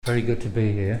Very good to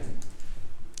be here,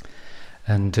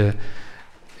 and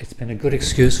it's been a good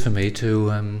excuse for me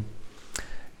to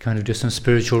kind of do some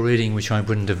spiritual reading, which I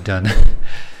wouldn't have done.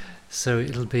 So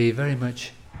it'll be very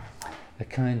much a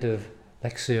kind of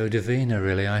Lectio Divina,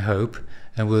 really, I hope,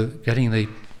 and we're getting the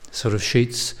sort of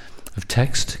sheets of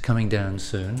text coming down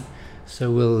soon,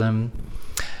 so we'll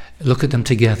look at them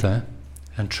together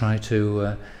and try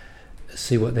to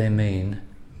see what they mean,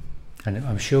 and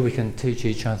I'm sure we can teach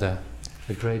each other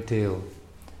a great deal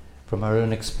from our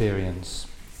own experience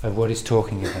of what he's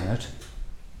talking about.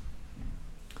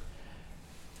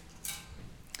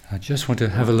 I just want to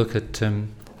have a look at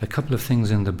a couple of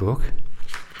things in the book.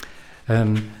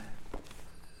 The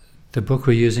book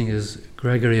we're using is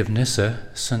Gregory of Nyssa,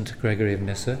 St.Gregory of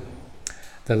Nyssa,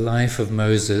 The Life of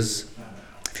Moses,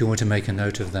 if you want to make a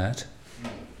note of that.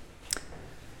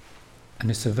 And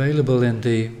it's available in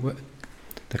the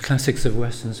Classics of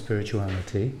Western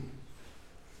Spirituality.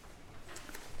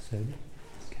 So,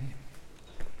 okay.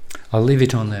 I'll leave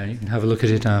it on there, you can have a look at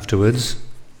it afterwards.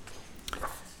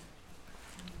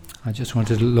 I just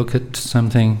wanted to look at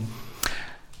something.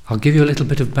 I'll give you a little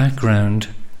bit of background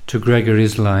to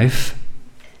Gregory's life.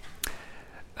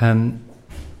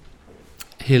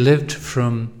 He lived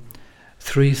from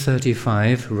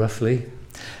 335, roughly,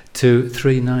 to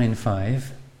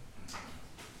 395.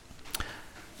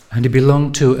 And he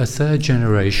belonged to a third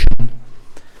generation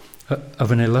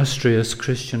of an illustrious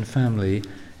Christian family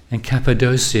in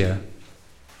Cappadocia.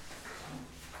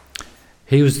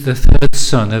 He was the third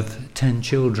son of 10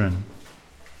 children.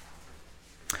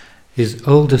 His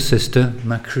older sister,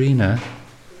 Macrina,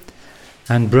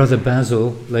 and brother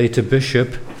Basil, later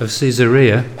bishop of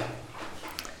Caesarea.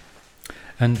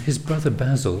 And his brother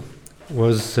Basil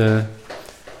was the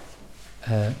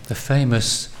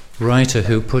famous writer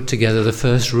who put together the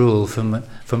first rule for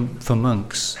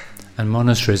monks and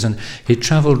monasteries, and he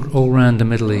travelled all around the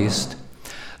Middle East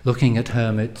looking at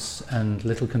hermits and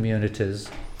little communities,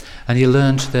 and he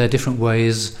learned their different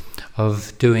ways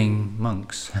of doing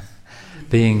monks,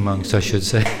 being monks I should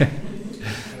say.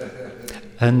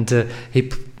 And he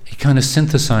kind of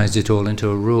synthesized it all into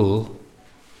a rule,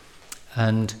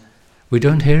 and we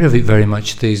don't hear of it very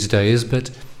much these days,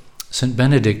 but St.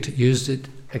 Benedict used it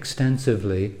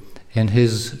extensively in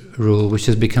his rule, which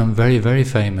has become very, very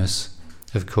famous,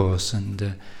 of course,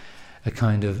 and a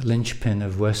kind of linchpin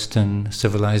of Western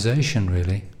civilization,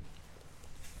 really.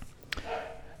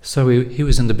 So he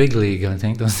was in the big league, I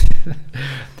think.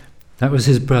 That was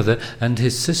his brother, and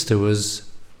his sister was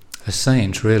a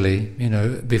saint, really,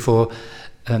 before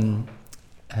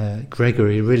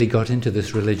Gregory really got into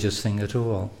this religious thing at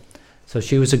all. So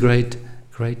she was a great,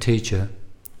 great teacher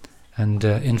and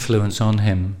influence on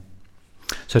him.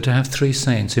 So to have 3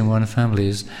 saints in one family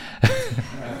is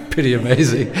pretty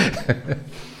amazing.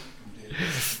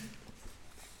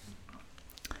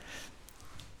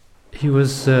 He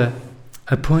was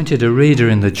appointed a reader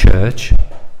in the church,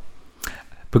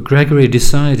 but Gregory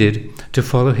decided to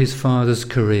follow his father's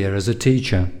career as a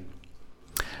teacher.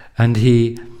 And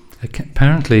he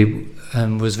apparently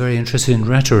was very interested in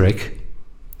rhetoric,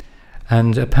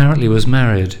 and apparently was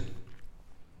married.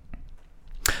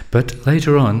 But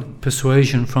later on,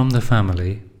 persuasion from the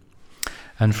family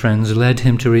and friends led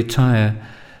him to retire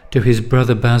to his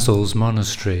brother Basil's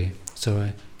monastery. So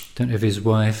I don't know if his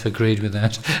wife agreed with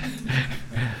that.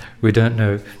 We don't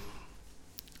know.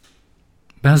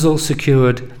 Basil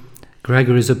secured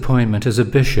Gregory's appointment as a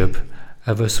bishop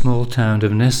of a small town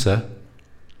of Nyssa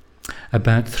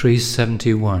about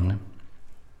 371,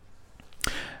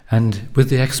 and with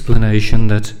the explanation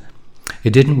that he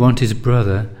didn't want his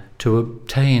brother to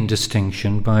obtain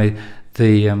distinction by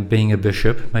the being a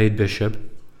bishop, made bishop,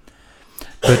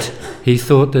 but he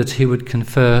thought that he would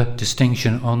confer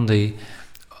distinction on the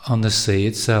see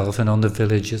itself and on the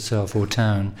village itself or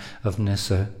town of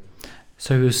Nyssa.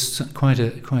 So he was quite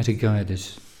a guy,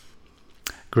 this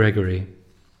Gregory.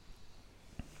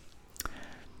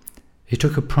 He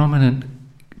took a prominent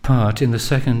part in the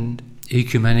Second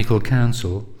Ecumenical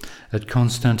Council at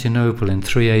Constantinople in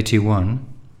 381,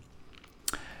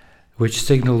 which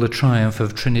signalled the triumph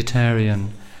of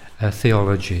Trinitarian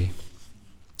theology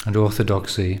and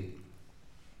orthodoxy.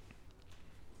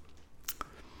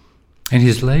 In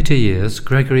his later years,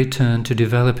 Gregory turned to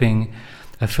developing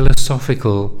a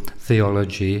philosophical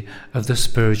theology of the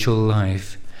spiritual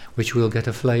life, which we'll get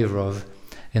a flavour of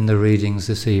in the readings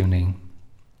this evening.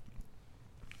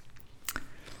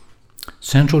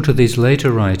 Central to these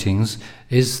later writings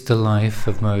is the life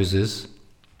of Moses,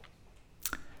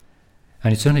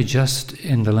 and it's only just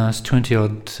in the last 20 or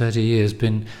 30 years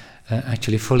been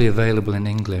actually fully available in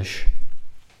English.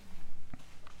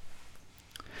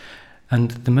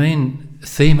 And the main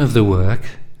theme of the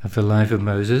work, of the life of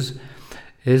Moses,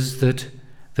 is that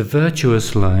the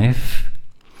virtuous life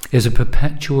is a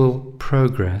perpetual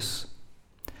progress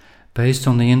based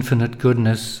on the infinite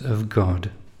goodness of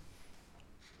God.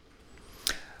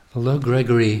 Although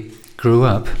Gregory grew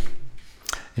up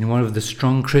in one of the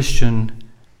strong Christian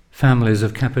families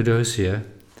of Cappadocia,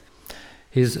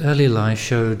 his early life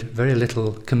showed very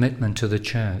little commitment to the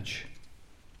church.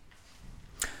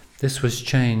 This was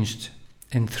changed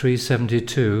in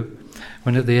 372,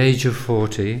 when at the age of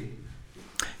 40,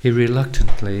 he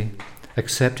reluctantly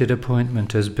accepted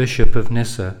appointment as Bishop of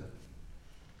Nyssa.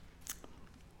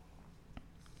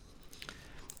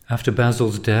 After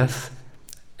Basil's death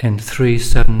in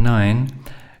 379,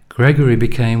 Gregory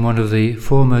became one of the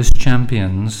foremost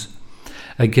champions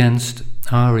against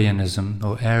Arianism,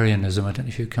 or Arianism. I don't know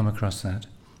if you've come across that.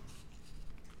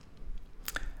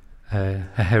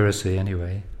 A heresy,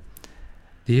 anyway.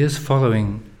 The years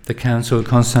following the Council of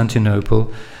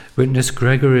Constantinople witnessed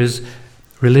Gregory's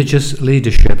religious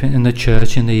leadership in the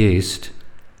church in the East,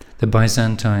 the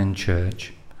Byzantine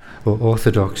Church, or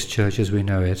Orthodox Church as we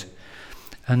know it,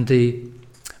 and the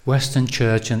Western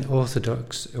Church and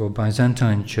Orthodox or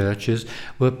Byzantine churches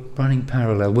were running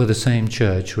parallel, were the same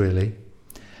church really,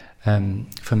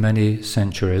 for many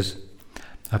centuries,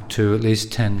 up to at least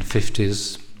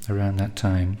 1050s, around that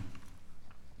time.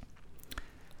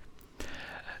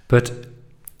 But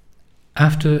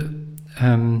after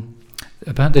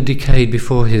about the decade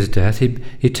before his death,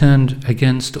 he turned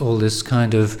against all this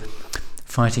kind of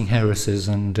fighting heresies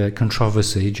and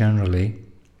controversy generally,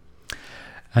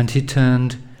 and he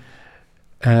turned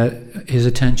his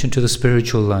attention to the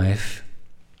spiritual life,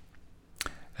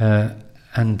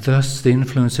 and thus the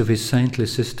influence of his saintly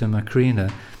sister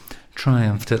Macrina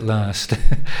triumphed at last.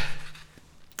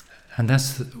 And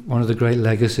that's one of the great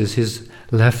legacies he's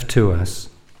left to us,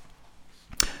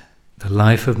 the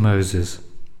life of Moses.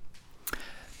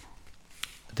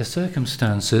 The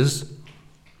circumstances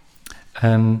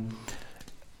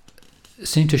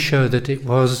seem to show that it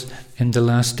was in the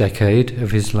last decade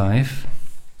of his life.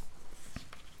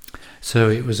 So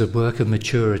it was a work of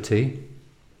maturity.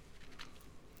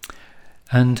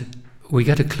 And we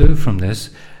get a clue from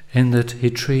this in that he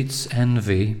treats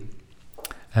envy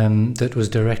that was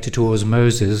directed towards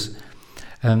Moses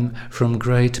from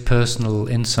great personal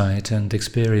insight and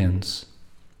experience.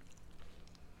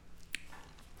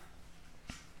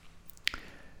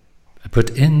 But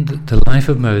in the life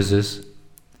of Moses,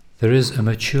 there is a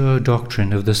mature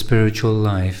doctrine of the spiritual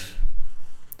life,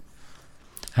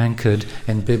 anchored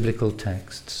in biblical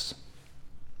texts.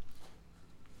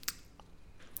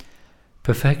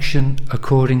 Perfection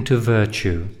according to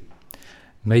virtue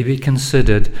may be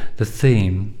considered the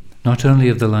theme not only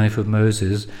of the life of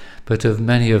Moses, but of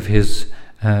many of his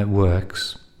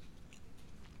works.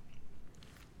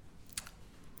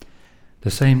 The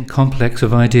same complex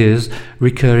of ideas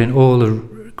recur in all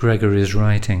of Gregory's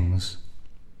writings.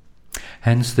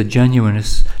 Hence the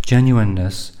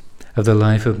genuineness of the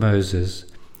life of Moses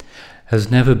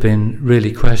has never been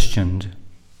really questioned.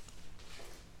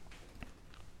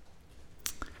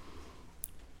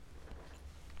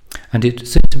 And it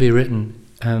seems to be written,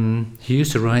 he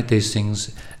used to write these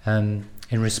things in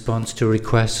response to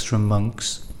requests from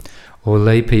monks or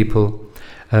lay people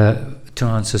to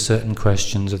answer certain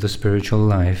questions of the spiritual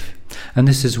life. And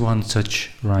this is one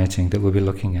such writing that we'll be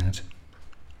looking at.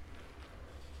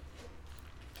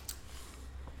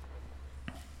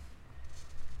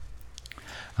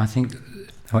 I think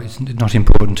it's not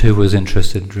important who was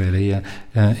interested really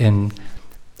in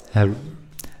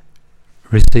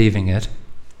receiving it.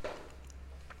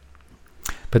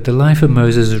 But the life of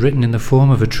Moses is written in the form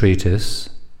of a treatise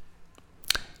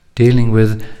dealing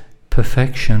with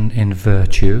perfection in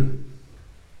virtue.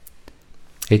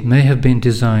 It may have been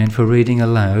designed for reading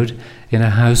aloud in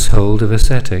a household of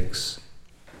ascetics.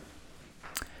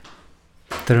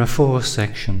 There are 4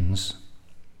 sections.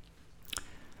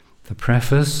 The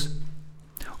preface,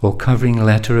 or covering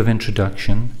letter of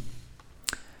introduction,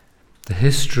 the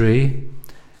history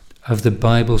of the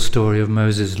Bible story of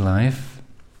Moses' life,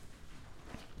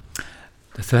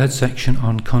 the 3rd section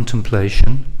on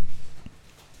contemplation,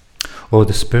 or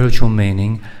the spiritual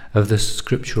meaning of the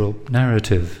scriptural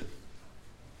narrative,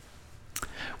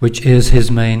 which is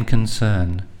his main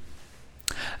concern.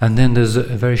 And then there's a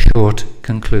very short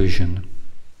conclusion.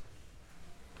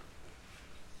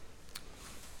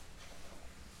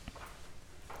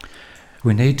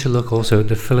 We need to look also at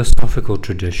the philosophical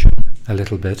tradition a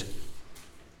little bit.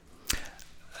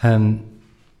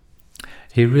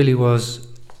 He really was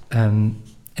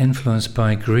influenced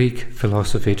by Greek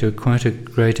philosophy to quite a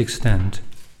great extent.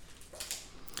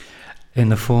 in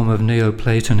the form of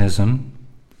Neoplatonism,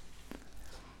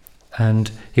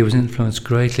 and he was influenced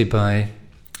greatly by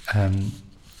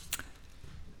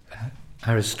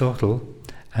Aristotle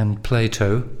and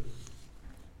Plato,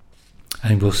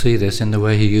 and we'll see this in the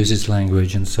way he uses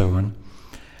language and so on,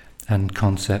 and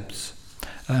concepts,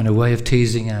 and a way of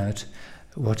teasing out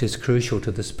what is crucial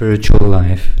to the spiritual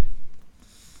life.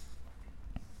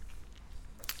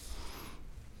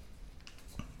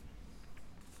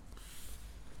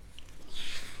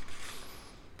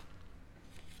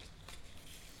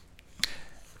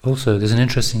 Also, there's an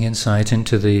interesting insight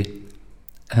into the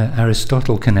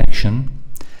Aristotle connection,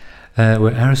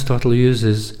 where Aristotle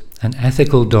uses an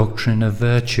ethical doctrine of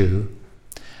virtue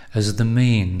as the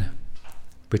mean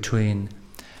between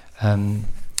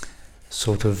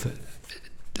sort of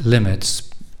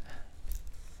limits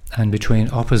and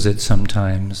between opposites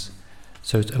sometimes.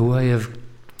 So it's a way of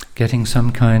getting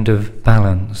some kind of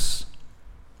balance,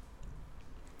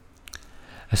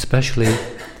 especially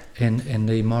in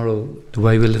the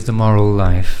way we live the moral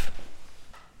life.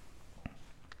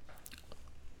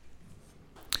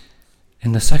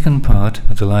 In the second part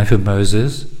of the life of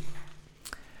Moses,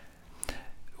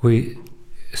 we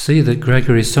see that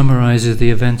Gregory summarizes the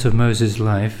events of Moses'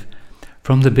 life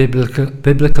from the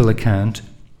biblical account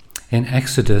in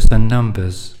Exodus and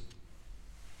Numbers.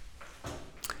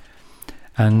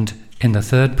 And in the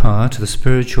third part, the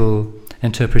spiritual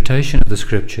interpretation of the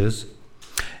scriptures,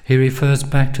 he refers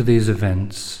back to these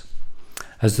events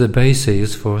as the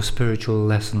bases for spiritual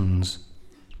lessons.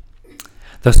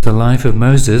 Thus, the life of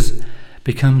Moses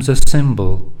becomes a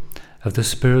symbol of the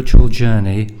spiritual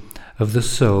journey of the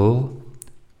soul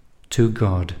to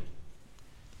God.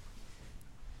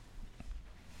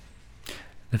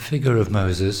 The figure of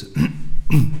Moses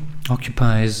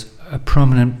occupies a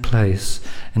prominent place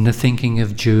in the thinking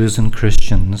of Jews and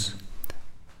Christians,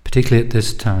 particularly at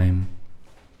this time.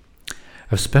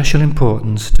 Of special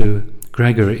importance to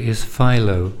Gregory is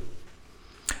Philo,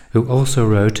 who also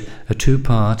wrote a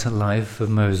two-part life of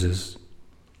Moses.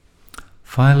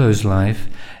 Philo's life,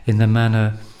 in the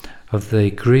manner of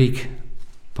the Greek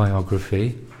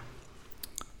biography,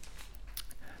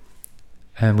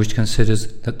 which considers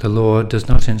that the Lord does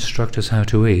not instruct us how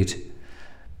to eat,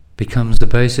 becomes the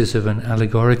basis of an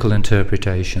allegorical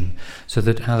interpretation, so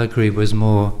that allegory was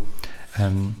more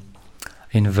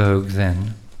in vogue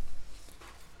then.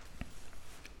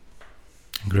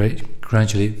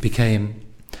 Gradually became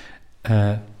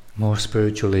more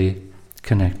spiritually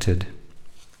connected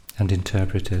and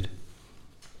interpreted.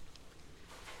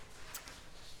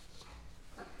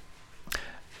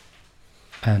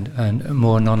 And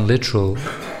more non-literal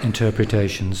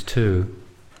interpretations too.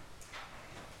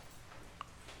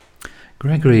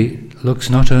 Gregory looks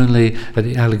not only at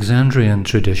the Alexandrian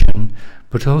tradition,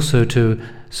 but also to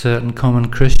certain common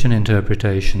Christian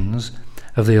interpretations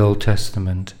of the Old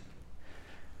Testament,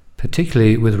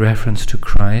 particularly with reference to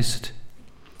Christ,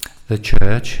 the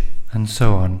Church, and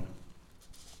so on.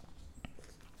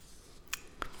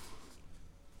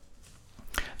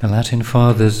 The Latin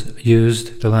fathers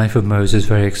used the life of Moses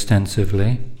very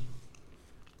extensively,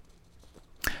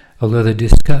 although they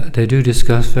do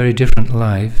discuss very different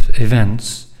life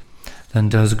events than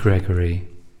does Gregory.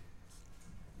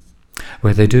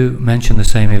 Where they do mention the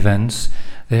same events,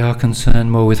 they are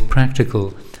concerned more with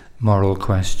practical moral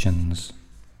questions.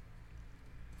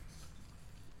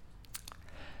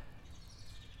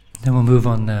 Then we'll move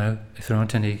on now, if there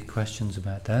aren't any questions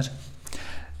about that,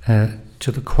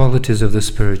 to the qualities of the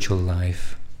spiritual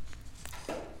life.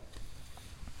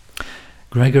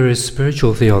 Gregory's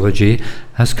spiritual theology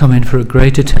has come in for a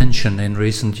great attention in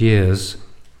recent years.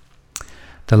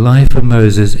 The life of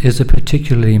Moses is a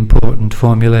particularly important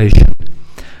formulation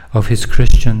of his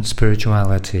Christian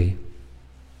spirituality.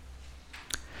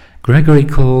 Gregory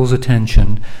calls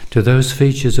attention to those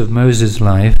features of Moses'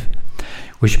 life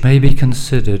which may be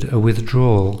considered a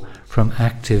withdrawal from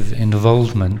active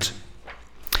involvement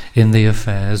in the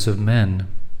affairs of men.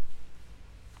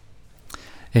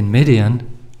 In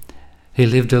Midian, he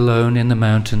lived alone in the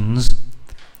mountains,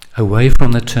 away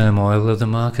from the turmoil of the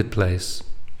marketplace.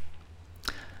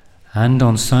 And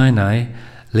on Sinai,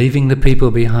 leaving the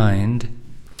people behind,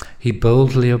 he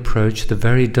boldly approached the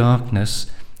very darkness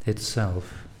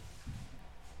itself.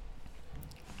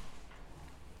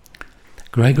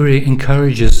 Gregory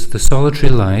encourages the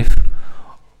solitary life,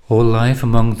 or life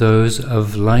among those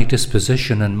of like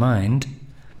disposition and mind,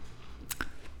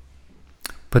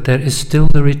 but there is still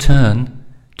the return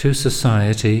to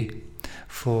society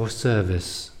for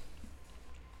service.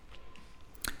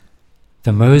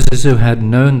 The Moses who had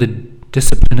known the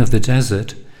discipline of the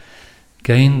desert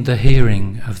gained the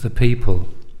hearing of the people.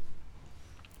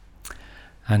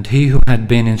 and he who had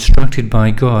been instructed by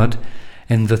God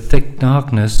in the thick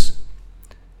darkness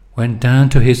went down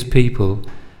to his people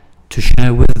to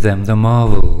share with them the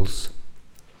marvels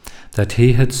that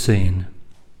he had seen.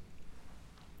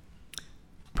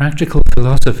 Practical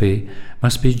philosophy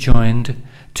must be joined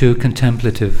to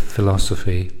contemplative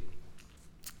philosophy.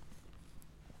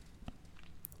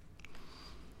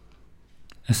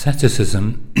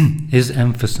 Asceticism is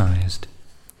emphasized.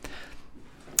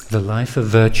 The life of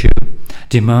virtue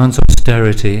demands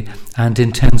austerity and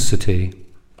intensity.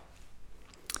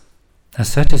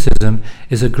 Asceticism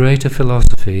is a greater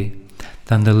philosophy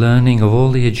than the learning of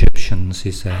all the Egyptians,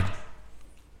 he said.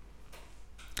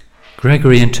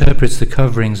 Gregory interprets the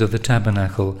coverings of the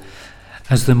tabernacle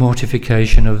as the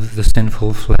mortification of the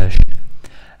sinful flesh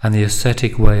and the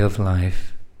ascetic way of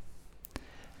life.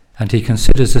 And he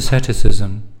considers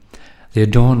asceticism the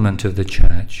adornment of the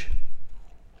church.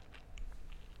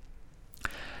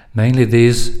 Mainly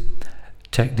these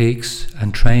techniques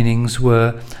and trainings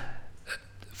were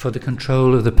for the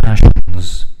control of the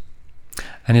passions,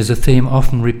 and is a theme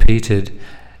often repeated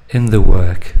in the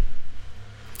work.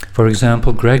 For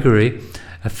example, Gregory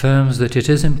affirms that it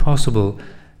is impossible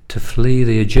to flee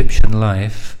the Egyptian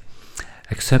life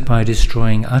except by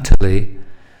destroying utterly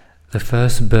the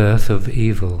first birth of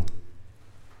evil.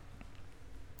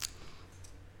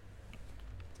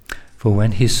 For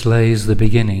when he slays the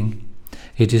beginning,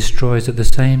 he destroys at the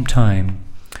same time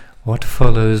what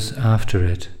follows after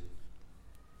it.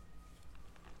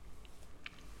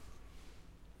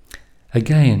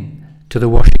 Again, to the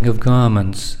washing of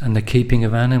garments and the keeping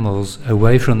of animals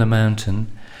away from the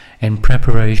mountain in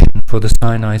preparation for the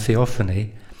Sinai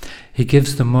theophany, he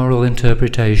gives the moral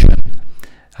interpretation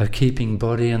of keeping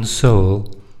body and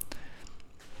soul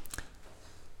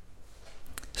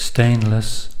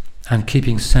stainless and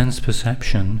keeping sense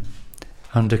perception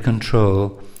under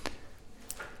control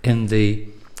in the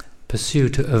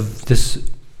pursuit of this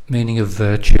meaning of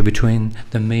virtue, between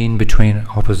the mean between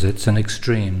opposites and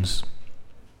extremes.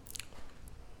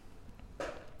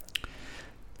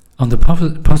 On the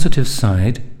positive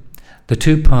side, the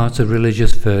two parts of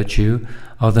religious virtue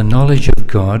are the knowledge of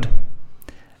God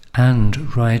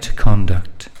and right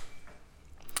conduct.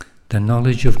 The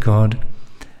knowledge of God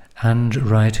and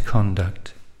right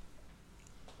conduct.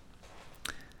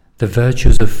 The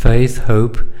virtues of faith,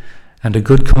 hope, and a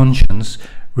good conscience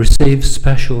receive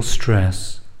special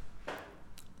stress.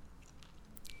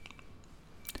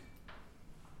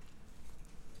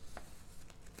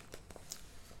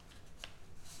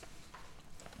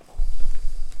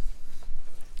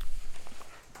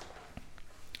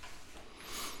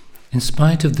 In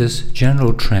spite of this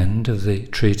general trend of the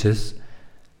treatise,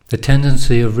 the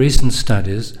tendency of recent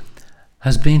studies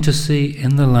has been to see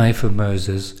in the life of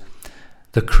Moses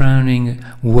the crowning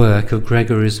work of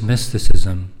Gregory's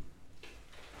mysticism.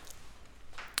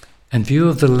 In view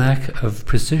of the lack of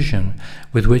precision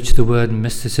with which the word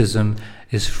mysticism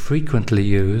is frequently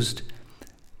used,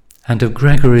 and of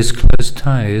Gregory's close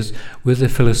ties with the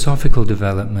philosophical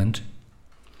development,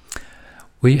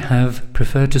 we have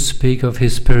preferred to speak of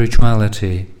his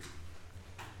spirituality.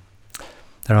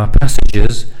 There are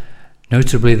passages,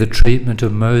 notably the treatment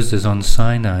of Moses on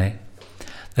Sinai,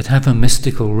 that have a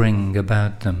mystical ring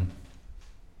about them.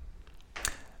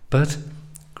 But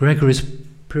Gregory's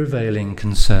prevailing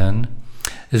concern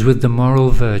is with the moral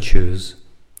virtues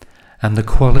and the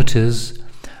qualities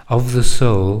of the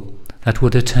soul that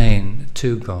would attain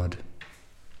to God.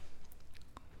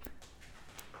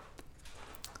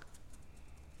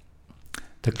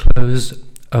 The close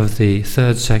of the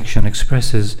third section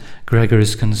expresses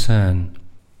Gregory's concern.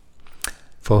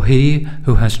 For he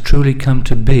who has truly come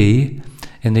to be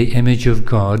in the image of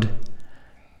God,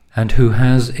 and who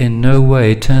has in no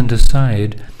way turned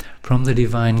aside from the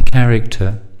divine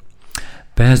character,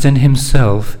 bears in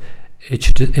himself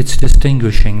its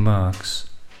distinguishing marks,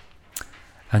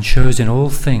 and shows in all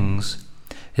things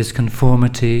his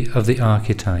conformity of the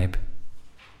archetype.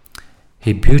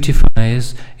 He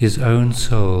beautifies his own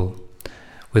soul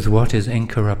with what is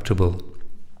incorruptible,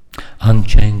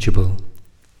 unchangeable,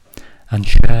 and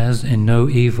shares in no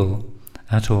evil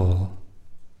at all.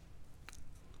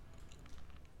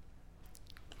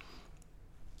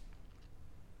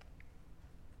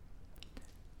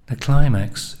 The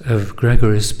climax of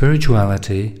Gregory's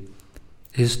spirituality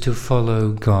is to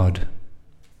follow God.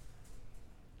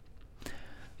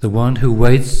 The one who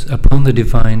waits upon the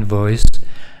divine voice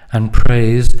and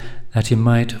prays that he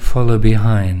might follow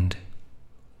behind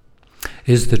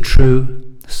is the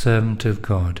true servant of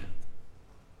God.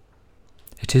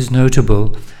 It is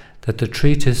notable that the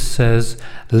treatise says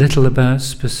little about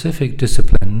specific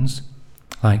disciplines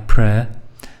like prayer,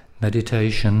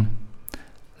 meditation,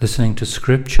 listening to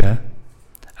scripture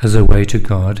as a way to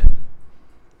God.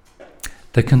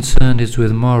 The concern is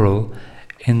with moral,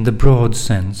 in the broad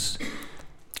sense,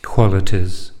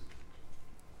 qualities.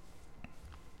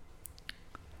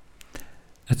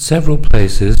 At several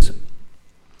places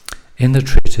in the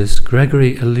treatise,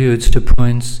 Gregory alludes to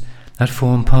points that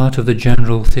form part of the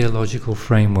general theological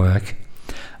framework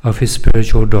of his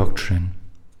spiritual doctrine.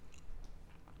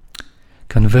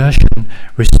 Conversion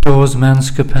restores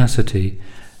man's capacity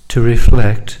to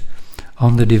reflect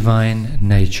on the divine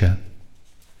nature.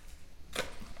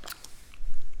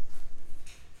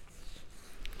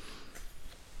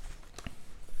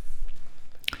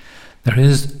 There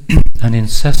is an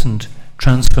incessant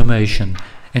transformation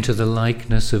into the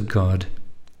likeness of God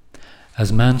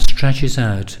as man stretches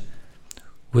out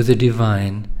with the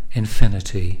divine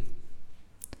infinity,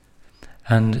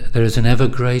 and there is an ever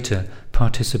greater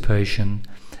participation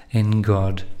in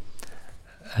God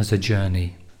as a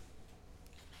journey.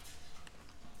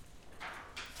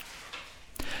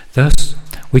 Thus,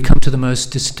 we come to the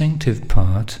most distinctive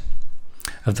part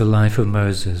of the life of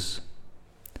Moses,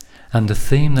 and the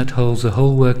theme that holds the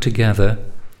whole work together,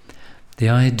 the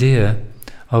idea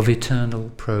of eternal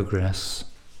progress.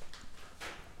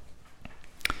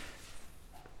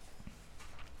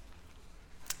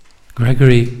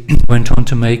 Gregory went on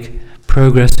to make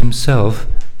progress himself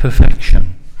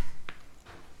perfection.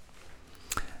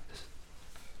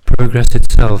 Progress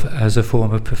itself as a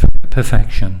form of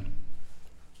perfection.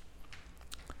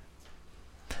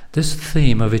 This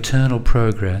theme of eternal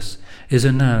progress is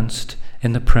announced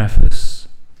in the preface,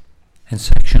 in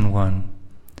section 1.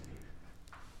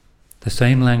 The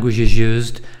same language is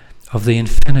used of the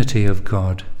infinity of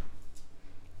God.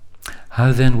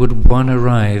 How then would one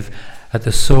arrive at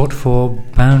the sought-for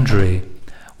boundary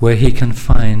where he can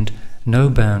find no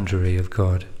boundary of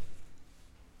God?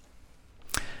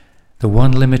 The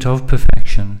one limit of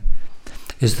perfection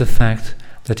is the fact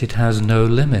that it has no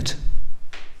limit.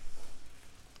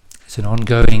 It's an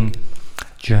ongoing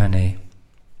journey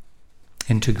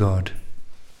into God.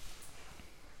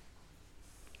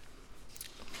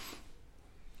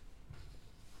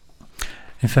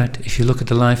 In fact, if you look at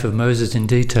the life of Moses in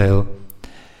detail,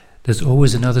 there's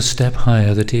always another step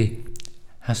higher that he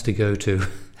has to go to.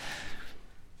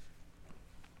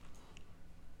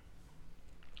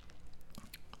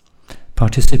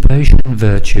 Participation in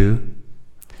virtue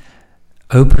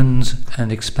opens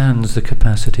and expands the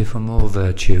capacity for more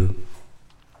virtue.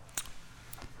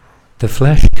 The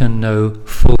flesh can know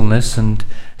fullness and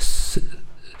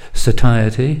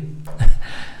satiety,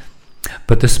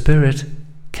 but the spirit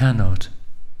cannot.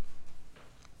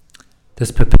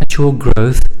 This perpetual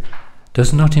growth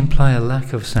does not imply a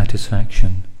lack of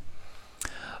satisfaction,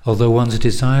 although one's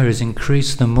desire is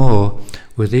increased the more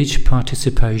with each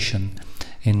participation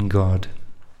in God.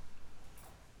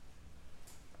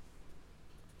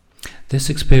 This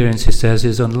experience, he says,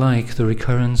 is unlike the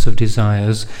recurrence of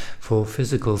desires for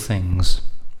physical things.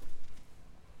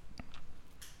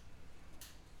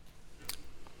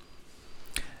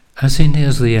 As he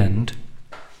nears the end,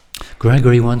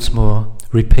 Gregory once more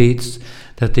repeats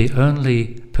that the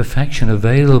only perfection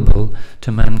available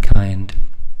to mankind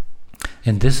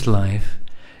in this life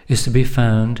is to be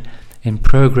found in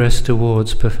progress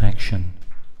towards perfection.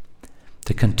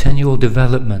 The continual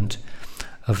development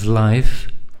of life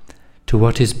to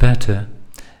what is better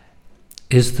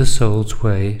is the soul's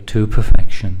way to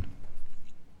perfection.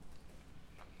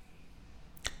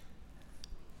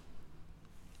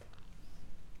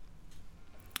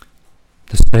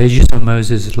 The stages of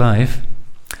Moses' life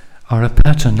are a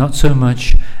pattern not so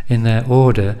much in their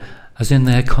order as in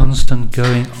their constant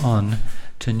going on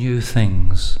to new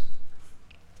things.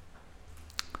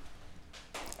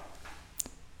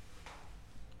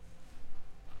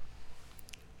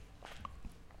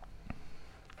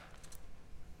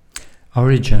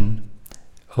 Origen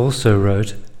also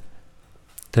wrote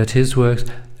that his works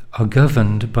are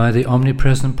governed by the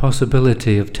omnipresent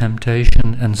possibility of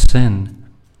temptation and sin,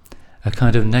 a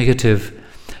kind of negative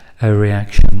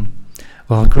reaction,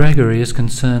 while Gregory is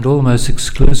concerned almost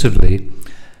exclusively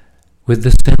with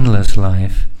the sinless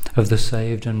life of the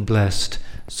saved and blessed,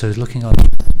 so looking on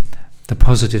the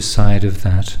positive side of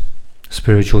that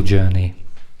spiritual journey.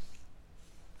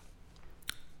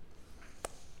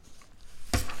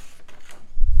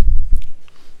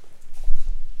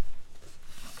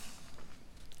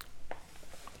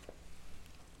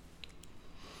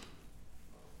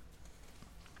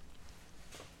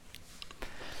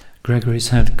 Gregory's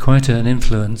had quite an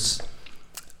influence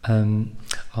on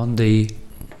the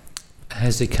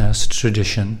hesychast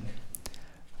tradition.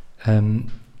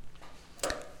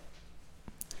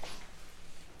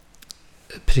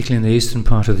 particularly in the eastern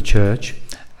part of the church,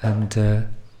 and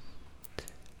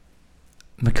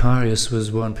Macarius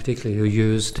was one particularly who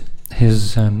used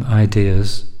his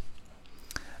ideas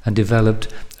and developed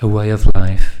a way of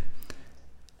life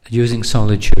using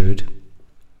solitude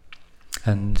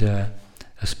and a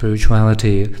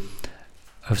spirituality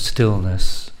of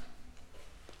stillness.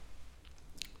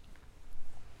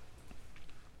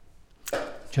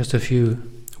 Just a few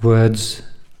words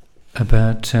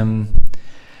about the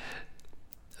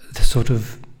sort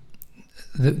of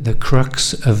the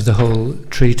crux of the whole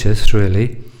treatise,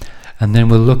 really, and then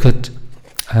we'll look at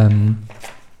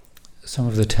some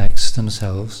of the texts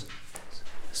themselves.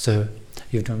 So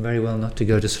you've done very well not to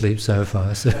go to sleep so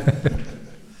far. So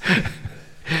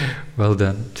well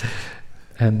done.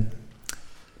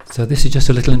 So this is just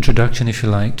a little introduction, if you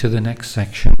like, to the next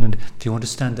section. And if you want to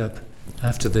stand up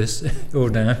after this or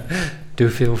now, do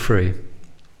feel free.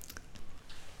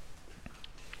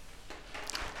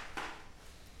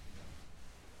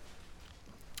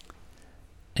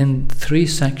 In three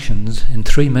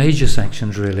major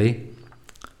sections really,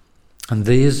 and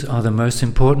these are the most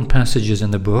important passages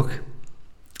in the book,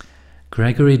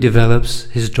 Gregory develops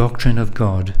his doctrine of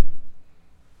God.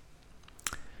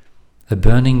 The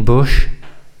burning bush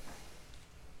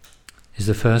is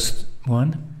the first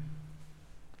one.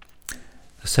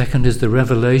 The second is the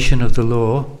revelation of the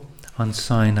law on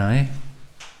Sinai.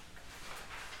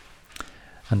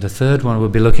 And the third one we'll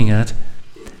be looking at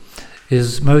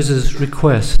is Moses'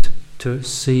 request to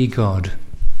see God.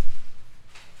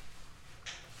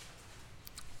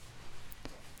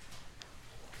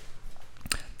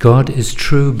 God is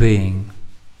true being,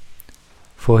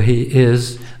 for he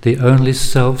is the only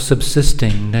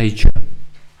self-subsisting nature.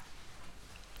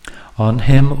 On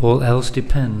him all else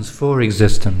depends for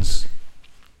existence.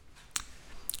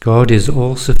 God is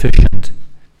all-sufficient.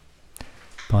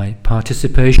 By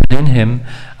participation in him,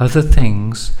 other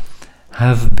things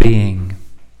have being.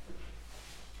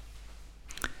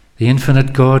 The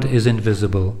infinite God is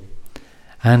invisible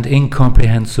and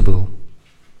incomprehensible,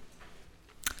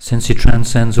 since he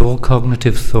transcends all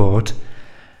cognitive thought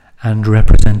and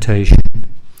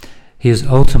representation. He is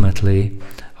ultimately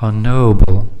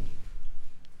unknowable,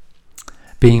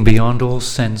 being beyond all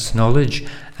sense knowledge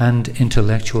and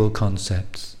intellectual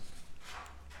concepts.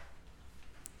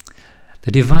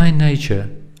 The divine nature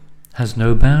has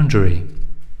no boundary.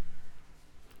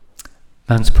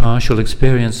 Man's partial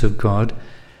experience of God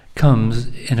comes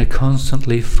in a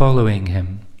constantly following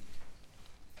him.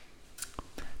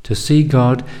 To see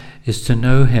God is to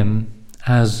know him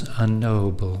as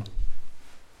unknowable.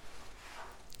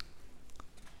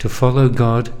 To follow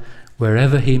God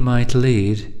wherever he might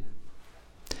lead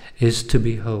is to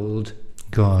behold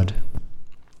God.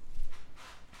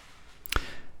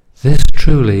 This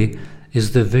truly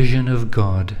is the vision of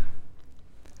God,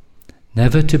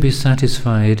 never to be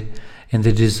satisfied in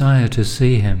the desire to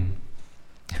see him.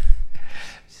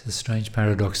 It's a strange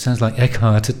paradox. Sounds like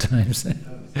Eckhart at times.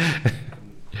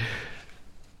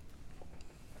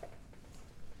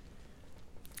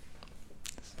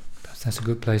 Perhaps that's a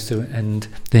good place to end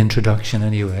the introduction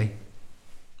anyway.